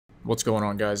What's going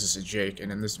on, guys? This is Jake,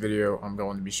 and in this video I'm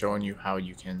going to be showing you how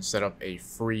you can set up a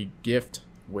free gift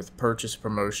with purchase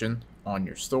promotion on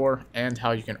your store, and how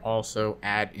you can also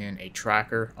add in a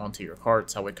tracker onto your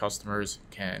carts. That way customers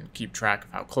can keep track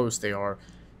of how close they are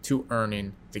to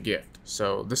earning the gift.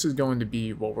 So this is going to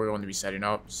be what we're going to be setting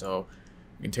up. So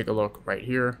you can take a look right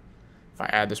here. If I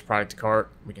add this product to cart,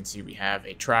 we can see we have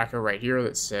a tracker right here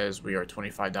that says we are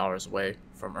 $25 away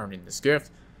from earning this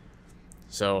gift.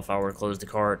 So if I were to close the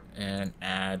cart and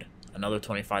add another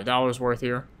 $25 worth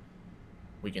here,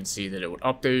 we can see that it would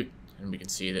update, and we can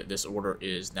see that this order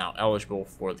is now eligible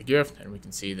for the gift, and we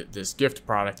can see that this gift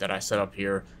product that I set up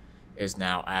here is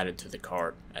now added to the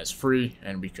cart as free,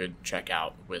 and we could check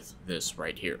out with this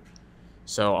right here.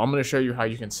 So I'm going to show you how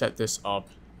you can set this up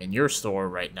in your store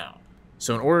right now.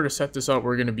 So in order to set this up,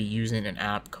 we're going to be using an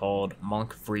app called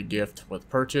Monk Free Gift with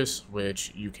Purchase,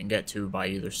 which you can get to by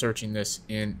either searching this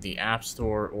in the App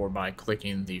Store or by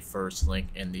clicking the first link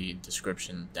in the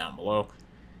description down below.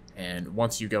 And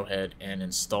once you go ahead and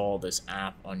install this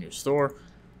app on your store,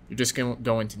 you're just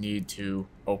going to need to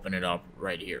open it up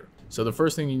right here. So the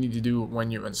first thing you need to do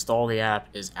when you install the app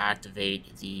is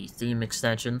activate the theme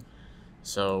extension.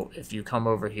 So if you come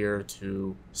over here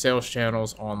to Sales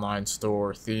Channels, Online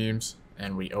Store, Themes,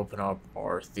 and we open up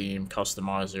our theme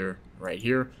customizer right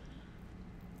here,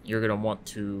 you're going to want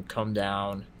to come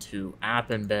down to app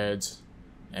embeds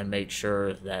and make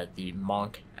sure that the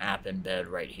Monk app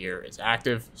embed right here is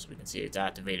active. So we can see it's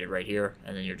activated right here,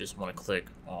 and then you just want to click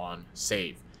on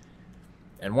save.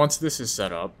 And once this is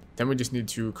set up, then we just need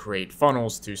to create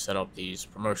funnels to set up these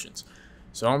promotions.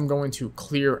 So I'm going to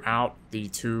clear out the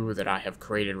two that I have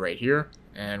created right here,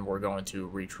 and we're going to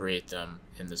recreate them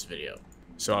in this video.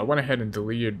 So I went ahead and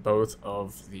deleted both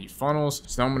of the funnels.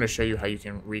 So now I'm going to show you how you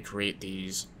can recreate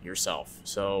these yourself.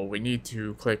 So we need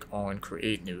to click on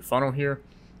create new funnel here,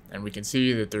 and we can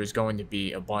see that there's going to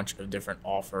be a bunch of different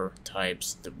offer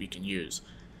types that we can use.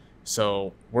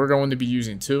 So we're going to be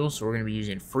using two. So we're going to be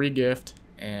using free gift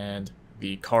and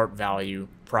the cart value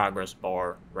progress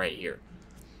bar right here.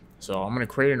 So I'm going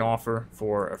to create an offer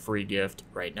for a free gift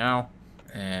right now,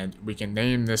 and we can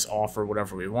name this offer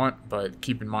whatever we want, but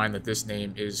keep in mind that this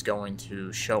name is going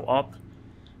to show up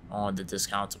on the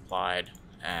discounts applied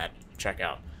at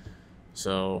checkout.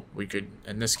 So we could,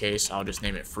 in this case, I'll just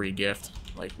name it free gift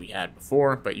like we had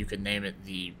before, but you could name it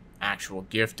the actual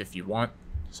gift if you want.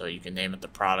 So you can name it the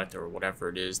product or whatever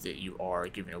it is that you are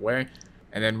giving away.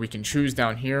 And then we can choose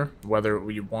down here whether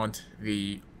we want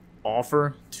the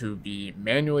offer to be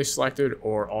manually selected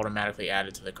or automatically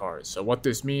added to the cart. So what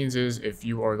this means is if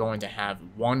you are going to have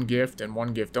one gift and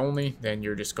one gift only, then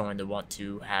you're just going to want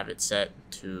to have it set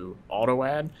to auto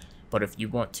add. But if you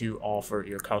want to offer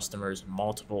your customers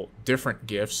multiple different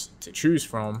gifts to choose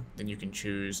from, then you can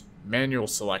choose manual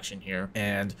selection here,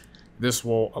 and this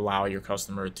will allow your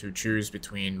customer to choose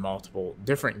between multiple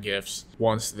different gifts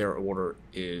once their order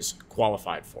is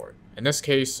qualified for it. In this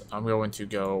case, I'm going to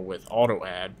go with auto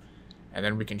add, and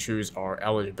then we can choose our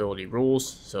eligibility rules.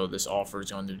 So this offer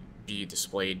is going to be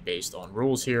displayed based on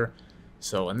rules here.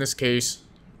 So in this case,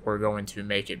 we're going to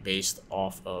make it based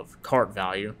off of cart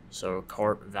value. So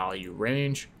cart value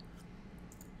range.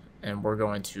 And we're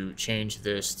going to change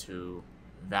this to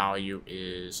value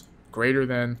is greater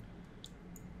than,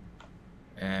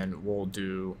 and we'll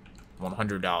do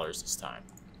 $100 this time.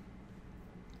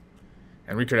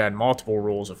 And we could add multiple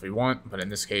rules if we want, but in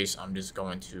this case, I'm just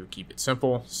going to keep it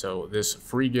simple. So this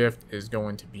free gift is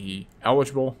going to be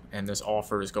eligible, and this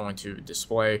offer is going to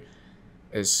display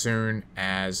as soon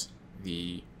as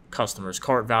the customer's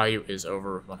cart value is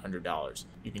over $100.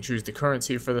 You can choose the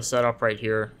currency for the setup right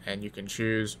here, and you can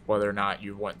choose whether or not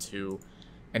you want to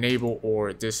enable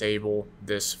or disable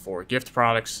this for gift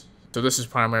products. So this is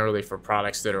primarily for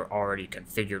products that are already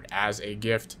configured as a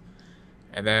gift.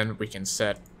 And then we can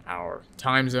set our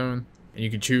time zone, and you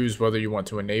can choose whether you want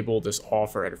to enable this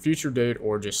offer at a future date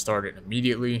or just start it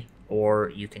immediately, or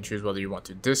you can choose whether you want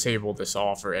to disable this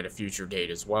offer at a future date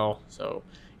as well. So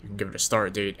you can give it a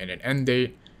start date and an end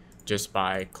date just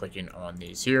by clicking on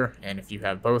these here. And if you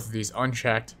have both of these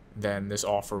unchecked, then this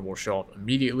offer will show up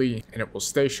immediately, and it will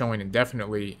stay showing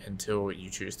indefinitely until you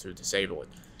choose to disable it.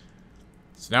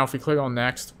 So now if we click on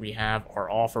next, we have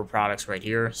our offer products right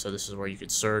here. So this is where you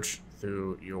could search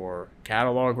through your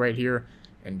catalog right here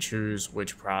and choose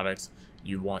which product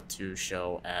you want to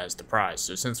show as the prize.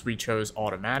 So since we chose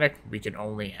automatic, we can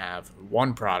only have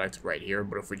one product right here,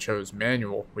 but if we chose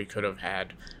manual, we could have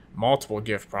had multiple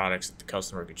gift products that the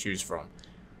customer could choose from.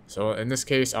 So in this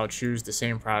case, I'll choose the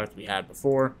same product we had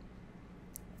before,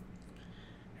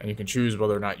 and you can choose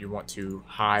whether or not you want to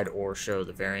hide or show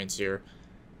the variance here.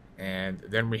 And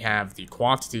then we have the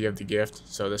quantity of the gift.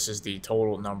 So this is the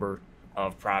total number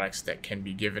of products that can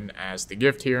be given as the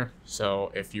gift here.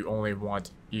 So if you only want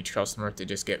each customer to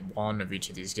just get one of each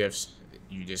of these gifts,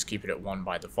 you just keep it at 1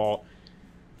 by default.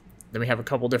 Then we have a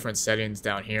couple different settings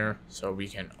down here. So we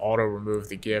can auto remove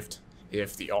the gift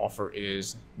if the offer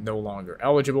is no longer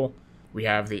eligible. We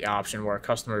have the option where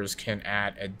customers can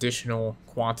add additional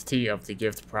quantity of the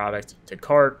gift product to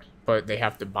cart, but they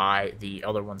have to buy the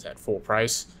other ones at full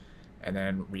price. And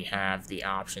then we have the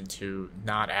option to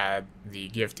not add the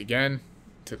gift again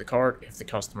to the cart if the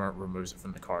customer removes it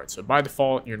from the cart. So by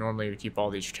default, you're normally to keep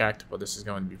all these checked, but this is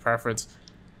going to be preference.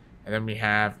 And then we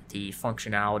have the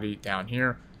functionality down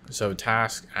here. So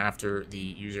task, after the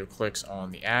user clicks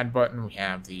on the add button, we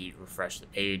have the refresh the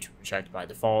page checked by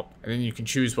default. And then you can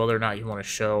choose whether or not you want to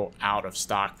show out of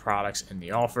stock products in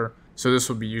the offer. So this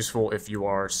would be useful if you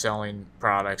are selling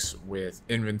products with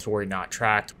inventory not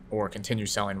tracked or continue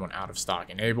selling when out of stock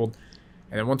enabled.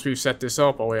 And then once we've set this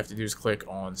up, all we have to do is click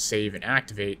on save and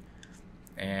activate,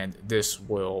 and this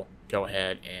will go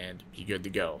ahead and be good to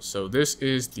go. So this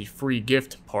is the free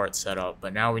gift part set up,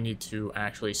 but now we need to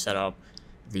actually set up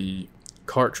the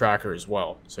cart tracker as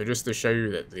well. So just to show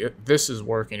you that this is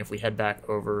working, if we head back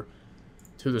over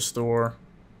to the store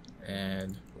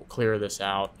and we'll clear this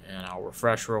out, and I'll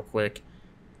refresh real quick,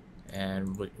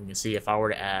 and we can see if I were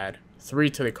to add 3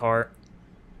 to the cart,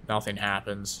 nothing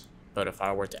happens. But if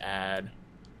I were to add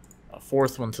a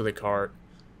 4th one to the cart,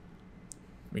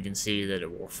 we can see that it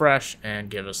will refresh and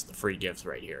give us the free gift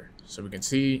right here. So we can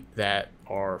see that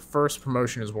our first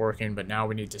promotion is working, but now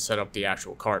we need to set up the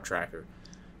actual cart tracker.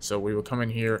 So we will come in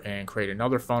here and create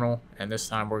another funnel, and this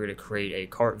time we're going to create a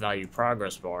cart value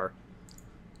progress bar,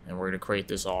 and we're going to create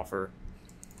this offer.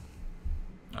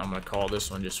 I'm going to call this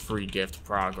one just free gift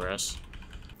progress.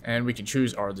 And we can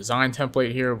choose our design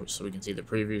template here, so we can see the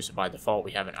preview. So by default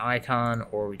we have an icon,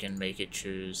 or we can make it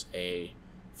choose a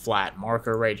flat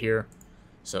marker right here.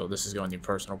 So this is going to be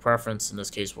personal preference. In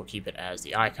this case, we'll keep it as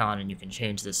the icon, and you can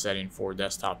change this setting for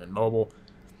desktop and mobile.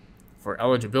 For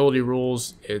eligibility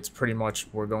rules, it's pretty much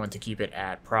we're going to keep it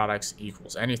at products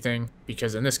equals anything,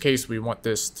 because in this case we want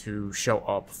this to show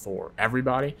up for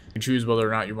everybody. You can choose whether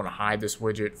or not you want to hide this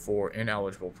widget for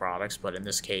ineligible products, but in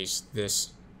this case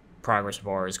this progress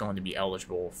bar is going to be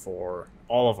eligible for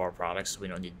all of our products, so we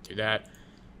don't need to do that.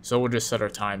 So we'll just set our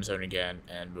time zone again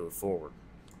and move forward.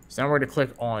 So now we're going to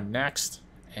click on next,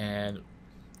 and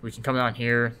we can come down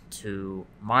here to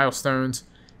milestones,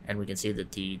 and we can see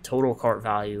that the total cart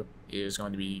value is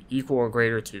going to be equal or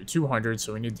greater to 200,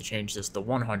 so we need to change this to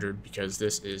 100 because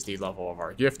this is the level of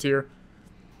our gift here.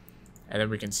 And then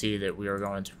we can see that we are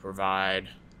going to provide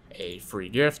a free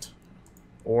gift,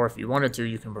 or if you wanted to,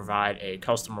 you can provide a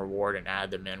custom reward and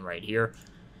add them in right here.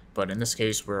 But in this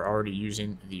case, we're already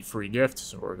using the free gift,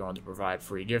 so we're going to provide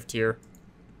free gift here.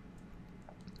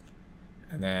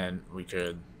 And then we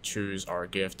could choose our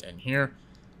gift in here.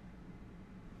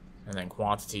 And then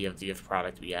quantity of the gift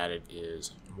product we added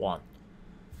is 1.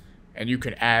 And you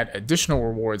could add additional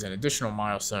rewards and additional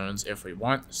milestones if we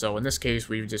want. So in this case,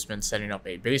 we've just been setting up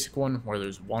a basic one where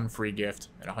there's 1 free gift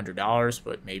and $100,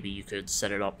 but maybe you could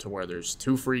set it up to where there's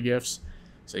 2 free gifts.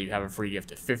 So you have a free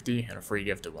gift of 50 and a free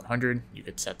gift of 100. You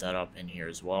could set that up in here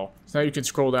as well. So now you can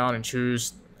scroll down and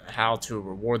choose how to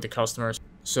reward the customers.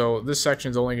 So this section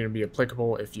is only going to be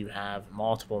applicable if you have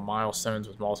multiple milestones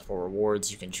with multiple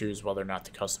rewards. You can choose whether or not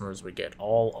the customers would get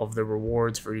all of the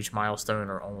rewards for each milestone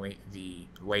or only the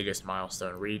latest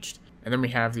milestone reached. And then we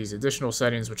have these additional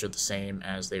settings, which are the same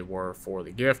as they were for the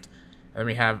gift. And then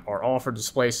we have our offer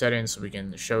display settings, so we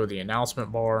can show the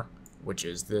announcement bar, which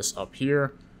is this up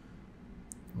here.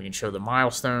 We can show the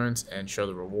milestones and show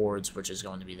the rewards, which is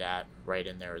going to be that right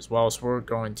in there as well. So we're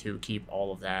going to keep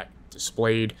all of that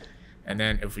displayed. And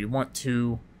then if we want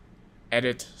to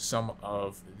edit some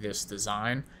of this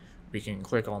design, we can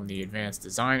click on the advanced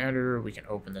design editor. We can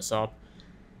open this up.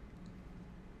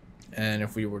 And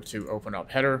if we were to open up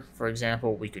header, for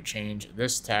example, we could change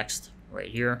this text right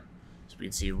here. So we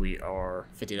can see we are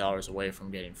 $50 away from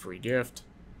getting free gift.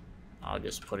 I'll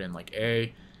just put in like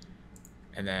A.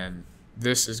 And then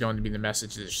this is going to be the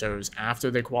message that shows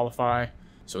after they qualify.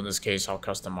 So in this case, I'll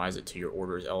customize it to your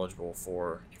order is eligible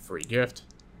for a free gift.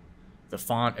 The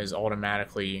font is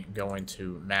automatically going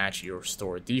to match your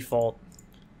store default.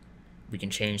 We can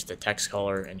change the text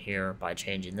color in here by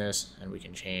changing this, and we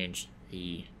can change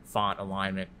the font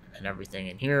alignment and everything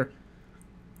in here.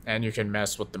 And you can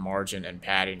mess with the margin and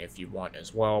padding if you want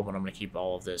as well, but I'm going to keep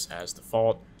all of this as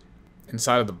default.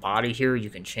 Inside of the body here, you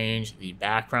can change the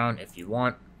background if you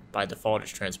want. By default,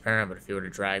 it's transparent, but if you were to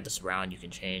drag this around, you can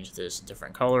change this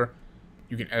different color.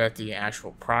 You can edit the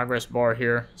actual progress bar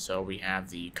here. So we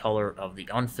have the color of the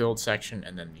unfilled section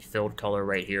and then the filled color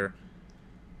right here.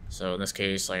 So in this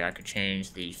case, like, I could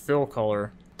change the fill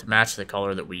color to match the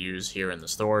color that we use here in the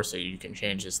store. So you can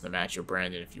change this to match your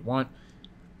branding if you want.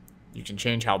 You can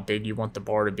change how big you want the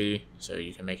bar to be. So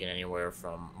you can make it anywhere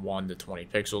from 1 to 20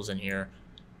 pixels in here.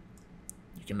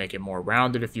 You can make it more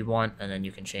rounded if you want, and then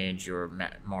you can change your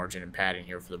margin and padding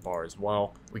here for the bar as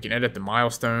well. We can edit the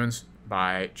milestones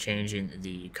by changing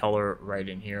the color right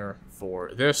in here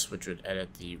for this, which would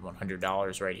edit the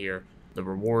 $100 right here. The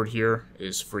reward here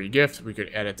is free gift. We could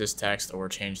edit this text or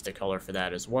change the color for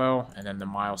that as well. And then the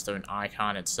milestone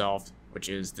icon itself, which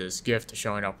is this gift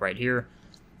showing up right here.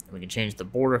 We can change the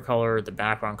border color, the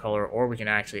background color, or we can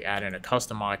actually add in a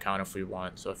custom icon if we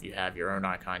want. So if you have your own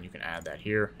icon, you can add that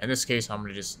here. In this case, I'm going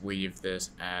to just leave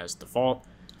this as default.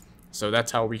 So that's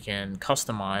how we can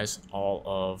customize all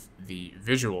of the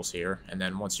visuals here. And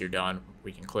then once you're done,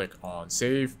 we can click on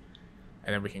save,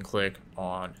 and then we can click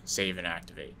on save and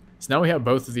activate. So now we have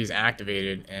both of these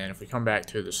activated, and if we come back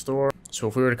to the store, so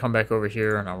if we were to come back over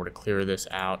here and I were to clear this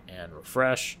out and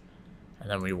refresh, and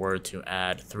then we were to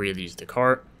add 3 of these to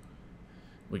cart,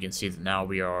 we can see that now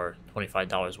we are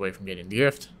 $25 away from getting the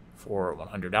gift for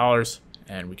 $100,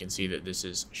 and we can see that this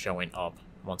is showing up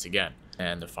once again.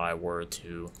 And if I were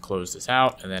to close this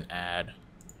out and then add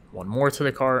 1 more to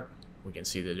the cart, we can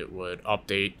see that it would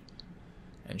update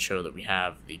and show that we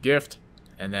have the gift,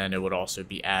 and then it would also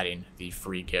be adding the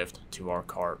free gift to our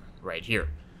cart right here.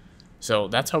 So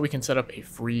that's how we can set up a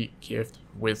free gift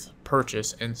with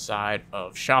purchase inside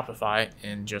of Shopify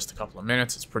in just a couple of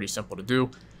minutes. It's pretty simple to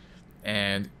do.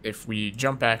 And if we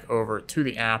jump back over to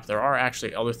the app, there are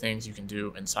actually other things you can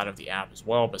do inside of the app as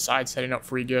well besides setting up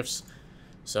free gifts.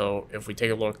 So if we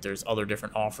take a look, there's other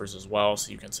different offers as well.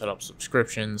 So you can set up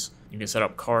subscriptions, you can set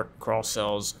up cart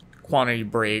cross-sells, quantity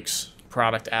breaks,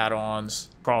 product add-ons,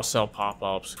 cross-sell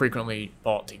pop-ups, frequently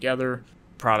bought together,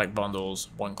 product bundles,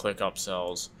 one-click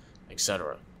upsells,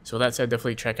 etc. So that said,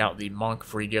 definitely check out the Monk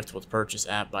free gift with purchase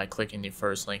app by clicking the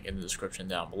first link in the description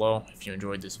down below. If you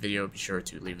enjoyed this video, be sure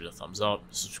to leave it a thumbs up,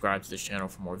 subscribe to this channel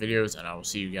for more videos, and I will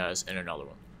see you guys in another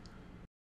one.